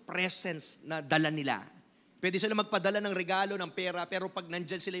po yung presence na dala nila. Pwede sila magpadala ng regalo, ng pera, pero pag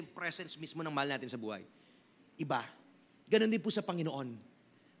nandyan sila yung presence mismo ng mahal natin sa buhay, iba. Ganon din po sa Panginoon.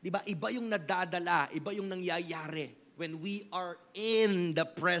 Di ba? Iba yung nadadala, iba yung nangyayari when we are in the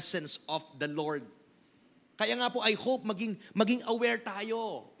presence of the Lord. Kaya nga po, I hope maging aware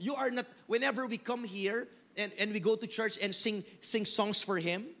tayo. You are not, whenever we come here and we go to church and sing songs for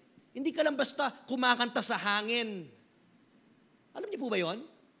Him, hindi ka lang basta kumakanta sa hangin. Alam niyo po ba yon?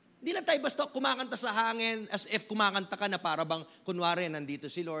 Hindi lang tayo basta kumakanta sa hangin as if kumakanta ka na para bang kunwari nandito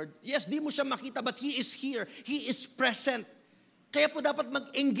si Lord. Yes, di mo siya makita but He is here. He is present. Kaya po dapat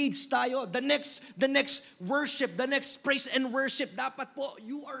mag-engage tayo. The next worship, the next praise and worship, dapat po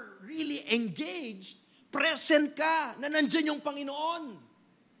you are really engaged. Present ka na nandyan yung Panginoon.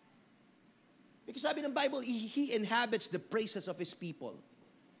 Because sabi ng Bible, He inhabits the praises of His people.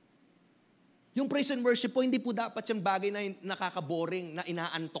 Yung praise and worship po, hindi po dapat yung bagay na nakaka-boring, na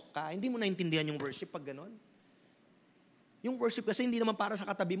inaantok ka. Hindi mo naintindihan yung worship pag ganon. Yung worship kasi hindi naman para sa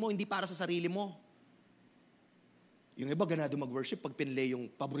katabi mo, hindi para sa sarili mo. Yung iba ganado mag-worship pag pinlay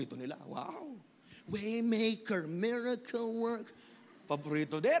yung paborito nila. Wow! Waymaker, miracle work.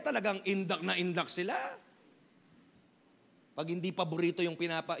 Paborito talagang indak sila. Pag hindi paborito yung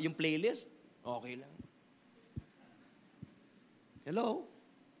playlist, okay lang. Hello?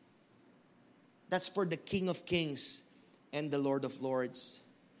 That's for the King of Kings and the Lord of Lords.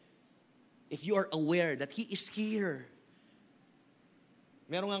 If you are aware that He is here.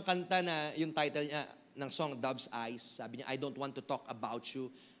 Meron nga kanta na yung title niya ng song Dove's Eyes. Sabi niya, I don't want to talk about you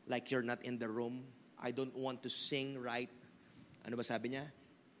like you're not in the room. I don't want to sing right. Ano ba sabi niya?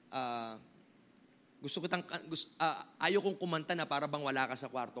 Ayaw kong kumanta na para bang wala ka sa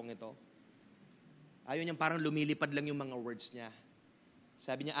kwartong ito. Ayaw niyang parang lumilipad lang yung mga words niya.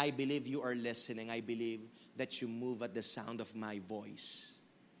 Sabi niya, I believe you are listening. I believe that you move at the sound of my voice.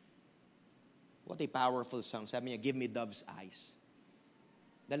 What a powerful song. Sabi niya, give me dove's eyes.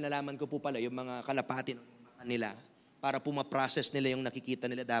 Dahil nalaman ko po pala yung mga kalapati ng mata nila, para po ma-process nila yung nakikita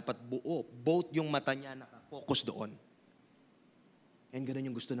nila, dapat buo. Both yung mata niya nakafocus doon. And ganun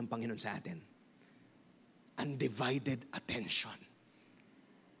yung gusto ng Panginoon sa atin. Undivided attention.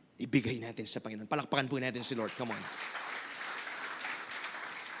 Ibigay natin sa Panginoon. Palakpakan po natin si Lord. Come on.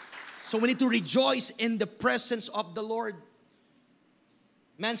 So we need to rejoice in the presence of the Lord.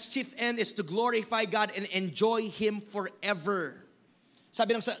 Man's chief end is to glorify God and enjoy Him forever.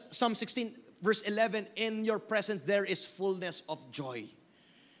 Sabi ng Psalm 16 verse 11, in your presence there is fullness of joy.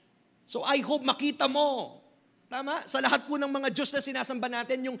 So I hope makita mo. Tama? Sa lahat po ng mga Diyos na sinasamba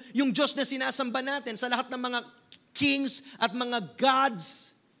natin, yung Diyos na sinasamba natin, sa lahat ng mga kings at mga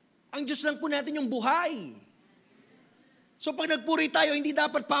gods, ang Diyos lang po natin yung buhay. So pag nagpuri tayo, hindi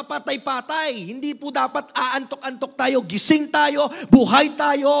dapat papatay-patay. Hindi po dapat aantok-antok tayo. Gising tayo, buhay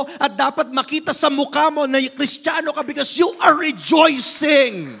tayo, at dapat makita sa mukha mo na Kristiyano ka because you are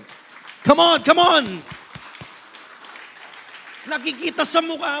rejoicing. Come on, come on. Nakikita sa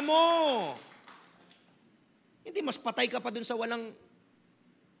mukha mo. Hindi, mas patay ka pa dun sa walang...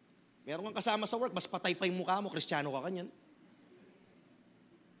 Meron kang kasama sa work, mas patay pa yung mukha mo, Kristiyano ka kanyan.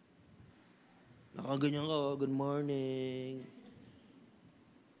 Nakaganyan ka, good morning.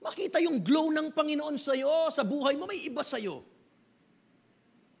 Makita yung glow ng Panginoon sa'yo, sa buhay mo, may iba sa'yo.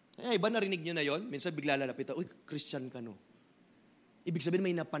 Kaya iba narinig nyo na yon, minsan bigla lalapit, uy, Christian ka no. Ibig sabihin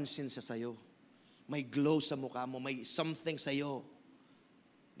may napansin siya sa'yo. May glow sa mukha mo, may something sa'yo.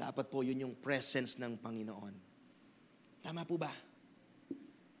 Dapat po yun yung presence ng Panginoon. Tama po ba?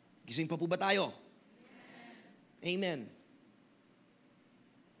 Gising pa po ba tayo? Amen.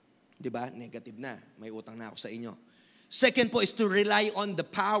 Diba? Negative na. May utang na ako sa inyo. Second po is to rely on the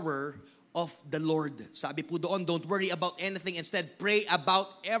power of the Lord. Sabi po doon, don't worry about anything. Instead, pray about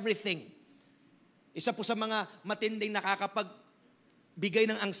everything. Isa po sa mga matinding nakakapagbigay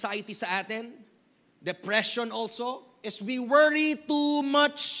ng anxiety sa atin, depression also, is we worry too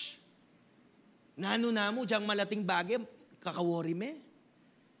much. Nano na mo, diyang malating bagay, kakaworry me.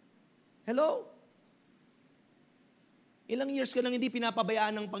 Hello? Ilang years ka nang hindi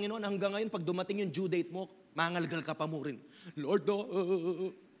pinapabayaan ng Panginoon hanggang ngayon, pag dumating yung due date mo, mangalgal ka pa mo rin. Lord,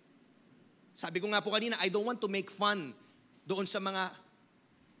 sabi ko nga po kanina, I don't want to make fun doon sa mga,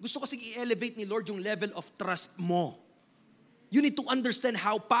 gusto kasi i-elevate ni Lord yung level of trust mo. You need to understand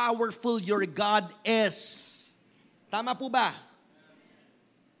how powerful your God is. Tama po ba?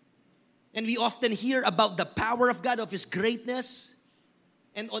 And we often hear about the power of God, of His greatness,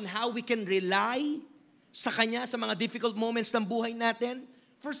 and on how we can rely sa Kanya sa mga difficult moments ng buhay natin.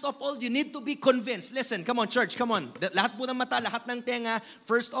 First of all, you need to be convinced. Listen, come on church, come on. Lahat po ng mata, lahat ng tenga.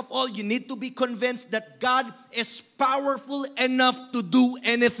 First of all, you need to be convinced that God is powerful enough to do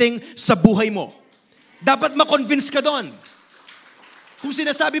anything sa buhay mo. Dapat ma-convince ka doon. Kung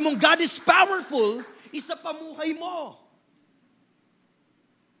sinasabi mong God is powerful, isa pamuhay mo.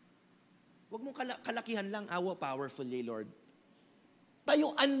 Huwag mong kalakihan lang, powerful yay Lord.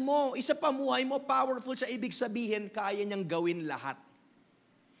 Tayuan mo, isa pamuhay mo, powerful siya. Ibig sabihin, kaya niyang gawin lahat.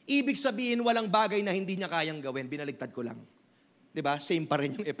 Ibig sabihin, walang bagay na hindi niya kayang gawin. Binaligtad ko lang. Diba? Same pa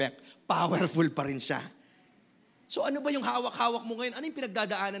rin yung effect. Powerful pa rin siya. So ano ba yung hawak-hawak mo ngayon? Ano yung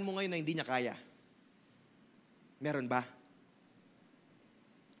pinagdadaanan mo ngayon na hindi niya kaya? Meron ba?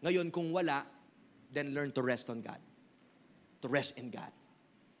 Ngayon, kung wala, then learn to rest on God. To rest in God.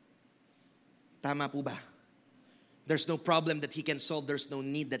 Tama po ba? There's no problem that He can solve. There's no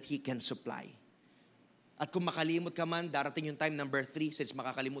need that He can supply. At kung makalimot ka man, darating yung time number 3, since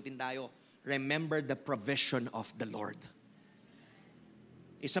makakalimutin tayo, remember the provision of the Lord.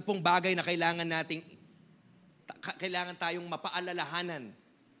 Isa pong bagay na kailangan tayong mapaalalahanan.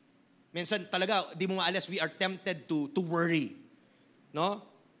 Minsan talaga, di mo maalas, we are tempted to worry. No?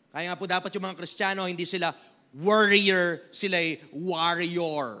 Kaya nga po dapat yung mga Kristiyano, hindi sila warrior, sila'y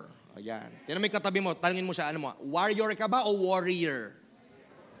warrior. Ayan. Tinan mo yung katabi mo, tanungin mo siya, warrior ka ba o warrior?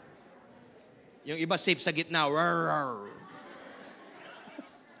 Yung iba safe sa gitna.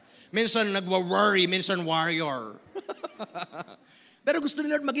 Minsan nagwa-worry, minsan warrior. Pero gusto ni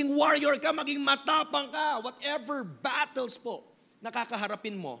Lord maging warrior ka, maging matapang ka. Whatever battles po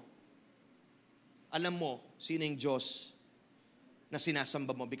nakakaharapin mo, alam mo sino yung Diyos na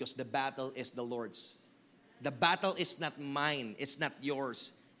sinasamba mo because the battle is the Lord's. The battle is not mine. It's not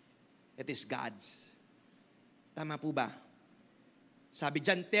yours. It is God's. Tama po ba? Sabi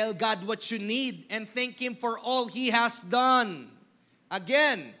dyan, tell God what you need and thank Him for all He has done.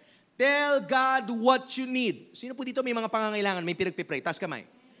 Again, tell God what you need. Sino po dito may mga pangangailangan, may pinagpipray? Taas kamay.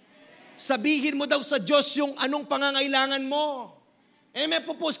 Sabihin mo daw sa Diyos yung anong pangangailangan mo. May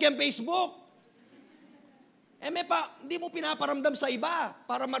popost ka sa Facebook. Hindi mo pinaparamdam sa iba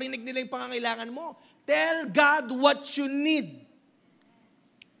para marinig nila yung pangangailangan mo. Tell God what you need.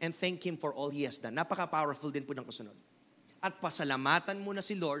 And thank Him for all He has done. Napaka-powerful din po ng kasunod. At pasalamatan mo na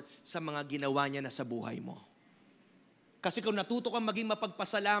si Lord sa mga ginawa niya na sa buhay mo. Kasi kung natuto kang maging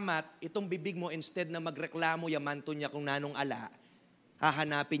mapagpasalamat, itong bibig mo, instead na magreklamo, yamanto niya kung nanong ala,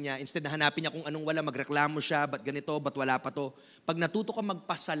 hahanapin niya, instead na hanapin niya kung anong wala, magreklamo siya, ba't ganito, ba't wala pa to. Pag natuto kang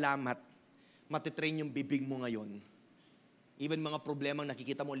magpasalamat, matitrain yung bibig mo ngayon. Even mga problemang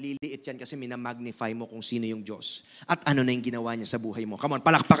nakikita mo, liliit yan kasi minamagnify mo kung sino yung Diyos. At ano na yung ginawa niya sa buhay mo. Come on,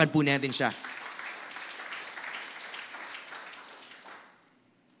 palakpakan po natin siya.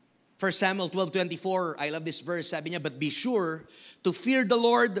 1 Samuel 12:24, I love this verse. Sabi niya, but be sure to fear the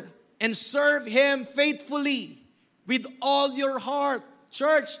Lord and serve Him faithfully with all your heart.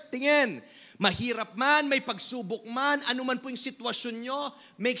 Church, tingin. Mahirap man, may pagsubok man, anuman po yung sitwasyon nyo,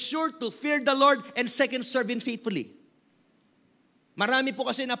 make sure to fear the Lord and second, serve Him faithfully. Marami po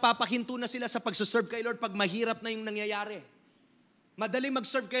kasi napapahinto na sila sa pagsaserve kay Lord pag mahirap na yung nangyayari. Madaling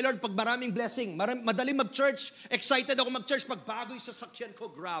mag-serve kay Lord pag maraming blessing. Madaling mag-church. Excited ako mag-church pag bago yung sasakyan ko.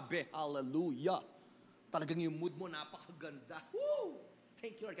 Grabe. Hallelujah. Talagang yung mood mo napakaganda. Woo!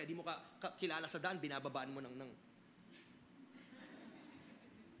 Thank you Lord. Kaya di mo kilala sa daan, binababaan mo nang.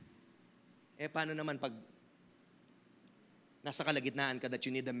 Paano naman pag nasa kalagitnaan ka that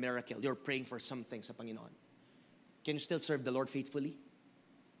you need a miracle, you're praying for something sa Panginoon. Can you still serve the Lord faithfully?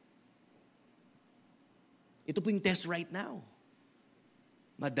 Ito po yung test right now.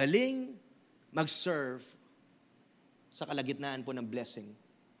 Madaling mag-serve sa kalagitnaan po ng blessing.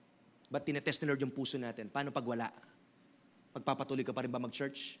 But tinetest ni Lord yung puso natin. Paano pag wala? Magpapatuloy ka pa rin ba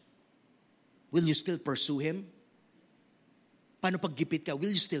mag-church? Will you still pursue Him? Paano pag gipit ka?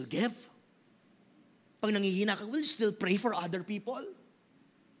 Will you still give? Pag nangihina ka, will you still pray for other people?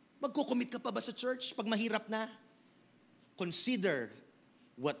 Magkukumit ka pa ba sa church pag mahirap na? Consider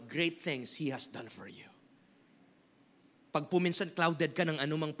what great things He has done for you. Pag puminsan clouded ka ng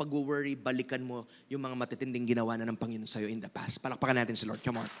anumang pag-worry, balikan mo yung mga matitinding ginawa na ng Panginoon sa'yo in the past. Palakpakan natin si Lord.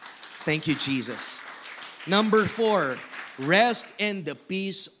 Come on. Thank you, Jesus. Number 4, rest in the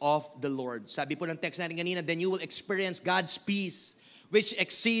peace of the Lord. Sabi po ng text natin kanina, then you will experience God's peace, which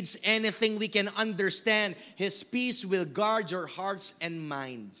exceeds anything we can understand. His peace will guard your hearts and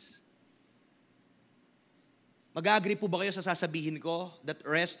minds. Mag-agree po ba kayo sa sasabihin ko that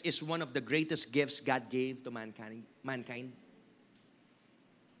rest is one of the greatest gifts God gave to mankind?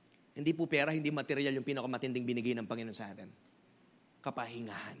 Hindi po pera, hindi material yung pinakamatinding binigay ng Panginoon sa atin.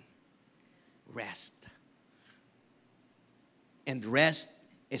 Kapahingahan. Rest. And rest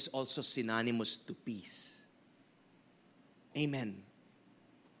is also synonymous to peace. Amen.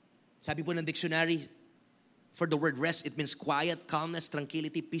 Sabi po ng dictionary, for the word rest, it means quiet, calmness,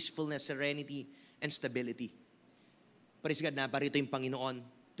 tranquility, peacefulness, serenity, and stability. Praise God, naparito yung Panginoon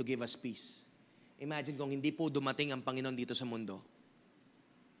to give us peace. Imagine kung hindi po dumating ang Panginoon dito sa mundo,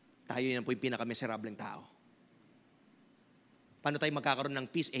 tayo yan po yung pinaka-miserableng tao. Paano tayo magkakaroon ng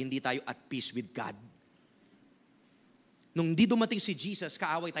peace? Hindi tayo at peace with God. Nung hindi dumating si Jesus,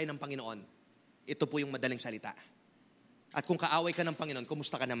 kaaway tayo ng Panginoon. Ito po yung madaling salita. At kung kaaway ka ng Panginoon,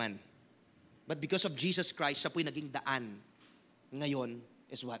 kumusta ka naman? But because of Jesus Christ, siya po yung naging daan. Ngayon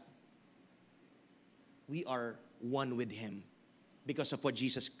is what? We are one with Him because of what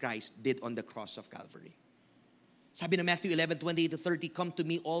Jesus Christ did on the cross of Calvary. Sabi na Matthew 11:28-30, come to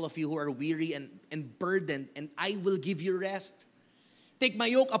me all of you who are weary and burdened, and I will give you rest. Take my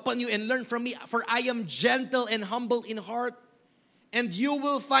yoke upon you and learn from me, for I am gentle and humble in heart, and you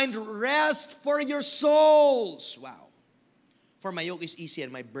will find rest for your souls. Wow. For my yoke is easy and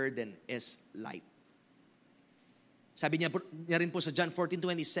my burden is light. Sabi niya rin po sa John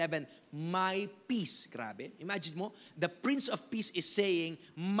 14:27, my peace. Grabe. Imagine mo, the Prince of Peace is saying,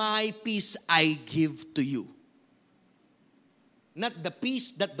 my peace I give to you. Not the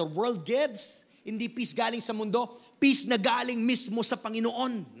peace that the world gives. Hindi peace galing sa mundo. Peace na galing mismo sa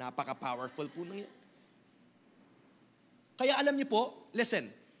Panginoon. Napaka-powerful po nang yan. Kaya alam niyo po, listen,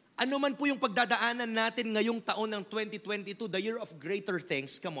 ano man po yung pagdadaanan natin ngayong taon ng 2022, the year of greater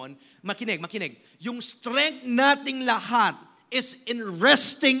things, come on, makinig. Yung strength nating lahat is in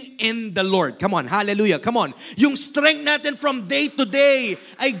resting in the Lord. Come on, hallelujah, come on. Yung strength natin from day to day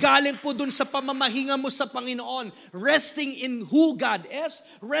ay galing po dun sa pamamahinga mo sa Panginoon. Resting in who God is,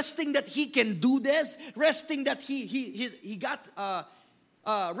 resting that He can do this, resting that He got,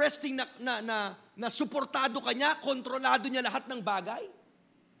 resting na suportado ka niya, kontrolado niya lahat ng bagay.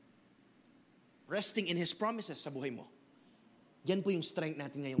 Resting in His promises sa buhay mo. Yan po yung strength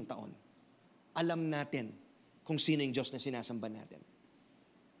natin ngayong taon. Alam natin kung sino yung Diyos na sinasamba natin.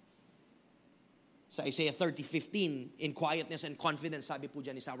 Sa Isaiah 30:15, in quietness and confidence, sabi po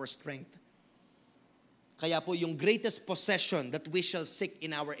dyan, is our strength. Kaya po yung greatest possession that we shall seek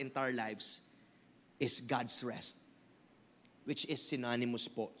in our entire lives is God's rest, which is synonymous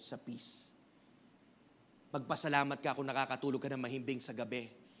po sa peace. Magpasalamat ka kung nakakatulog ka na mahimbing sa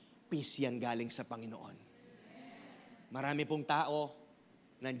gabi. Peace yan galing sa Panginoon. Marami pong tao,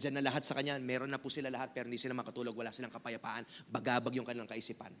 nandyan na lahat sa Kanya, meron na po sila lahat, pero hindi sila makatulog, wala silang kapayapaan, bagabag yung kanilang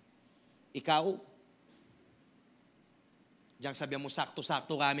kaisipan. Ikaw, diyan sabi mo,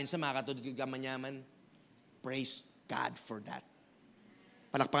 sakto-sakto kami sa makatulog yung gamanyaman. Praise God for that.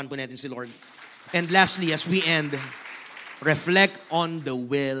 Palakpakan po natin si Lord. And lastly, as we end, reflect on the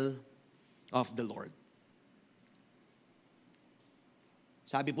will of the Lord.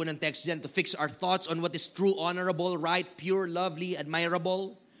 Sabi po ng text dyan, to fix our thoughts on what is true, honorable, right, pure, lovely,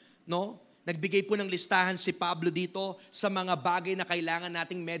 admirable. No? Nagbigay po ng listahan si Pablo dito sa mga bagay na kailangan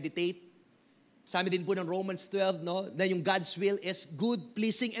nating meditate. Sabi din po ng Romans 12, no, na yung God's will is good,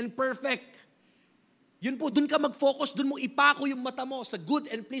 pleasing, and perfect. Yun po, dun ka mag-focus, dun mo ipako yung mata mo sa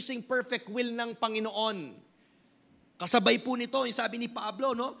good and pleasing, perfect will ng Panginoon. Kasabay po nito, yung sabi ni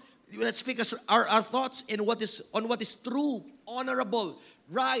Pablo, no, let's fix our thoughts on what is true, honorable,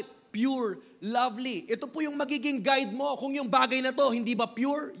 right, pure, lovely. Ito po yung magiging guide mo. Kung yung bagay na to, hindi ba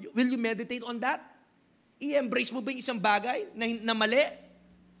pure? Will you meditate on that? I-embrace mo ba yung isang bagay na mali?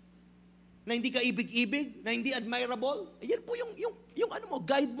 Na hindi ka ibig-ibig? Na hindi admirable? Ayan po yung ano mo,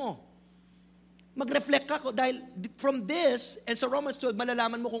 guide mo. Mag-reflect ka dahil from this, and sa Romans 12,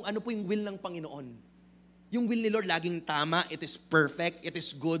 malalaman mo kung ano po yung will ng Panginoon. Yung will ni Lord laging tama, it is perfect, it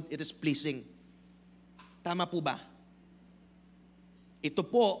is good, it is pleasing. Tama po ba? Ito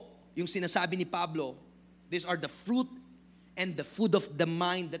po, yung sinasabi ni Pablo, these are the fruit and the food of the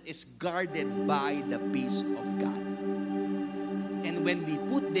mind that is guarded by the peace of God. And when we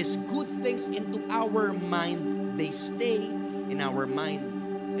put these good things into our mind, they stay in our mind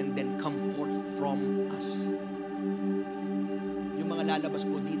and then come forth from us. Yung mga lalabas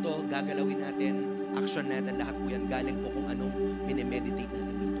po dito, gagalawin natin, action natin, lahat po yan, galing po kung anong minemeditate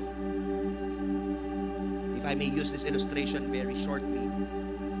natin dito. If I may use this illustration very shortly,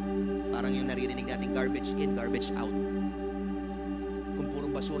 parang yung naririnig natin, garbage in, garbage out. Kung puro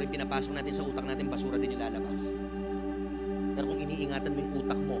basura yung pinapasok natin sa utak natin, basura din yung lalabas. Pero kung iniingatan mo yung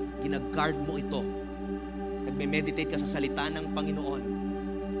utak mo, ginag-guard mo ito, nagme-meditate ka sa salita ng Panginoon,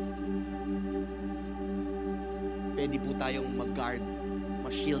 pwede po tayong mag-guard,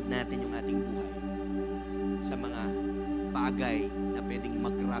 ma-shield natin yung ating buhay sa mga bagay na pwedeng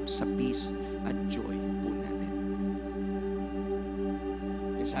mag-grab sa peace at joy po natin.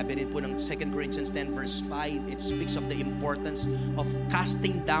 And sabi rin po ng 2 Corinthians 10 verse 5, it speaks of the importance of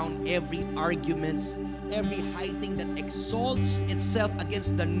casting down every arguments, every high thing that exalts itself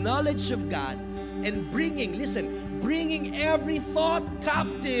against the knowledge of God, and bringing every thought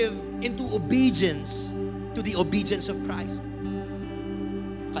captive into obedience to the obedience of Christ.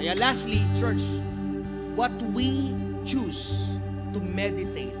 Kaya lastly, church, what we choose to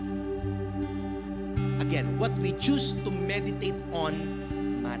meditate, again, what we choose to meditate on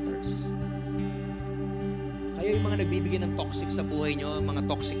matters. Kaya yung mga nagbibigay ng toxic sa buhay nyo, mga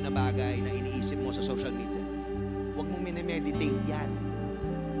toxic na bagay na iniisip mo sa social media, huwag mong minimeditate yan.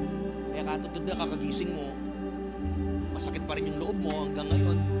 Kaya katutod na kakagising mo, masakit pa rin yung loob mo hanggang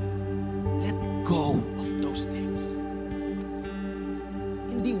ngayon, let go of those things.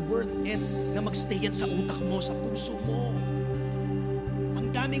 Hindi worth it na magstay yan sa utak mo, sa puso mo. Ang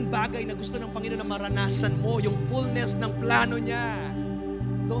daming bagay na gusto ng Panginoon na maranasan mo, yung fullness ng plano niya.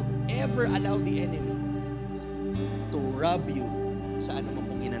 Don't ever allow the enemy to rob you sa anumang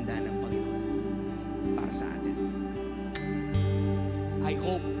pong hinanda ng Panginoon para sa atin. I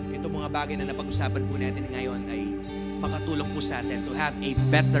hope itong mga bagay na napag-usapan po natin ngayon ay makatulong po sa atin to have a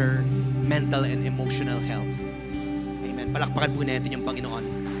better mental and emotional health. Amen. Palakpakan po natin yung Panginoon.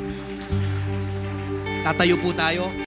 Tatayo po tayo.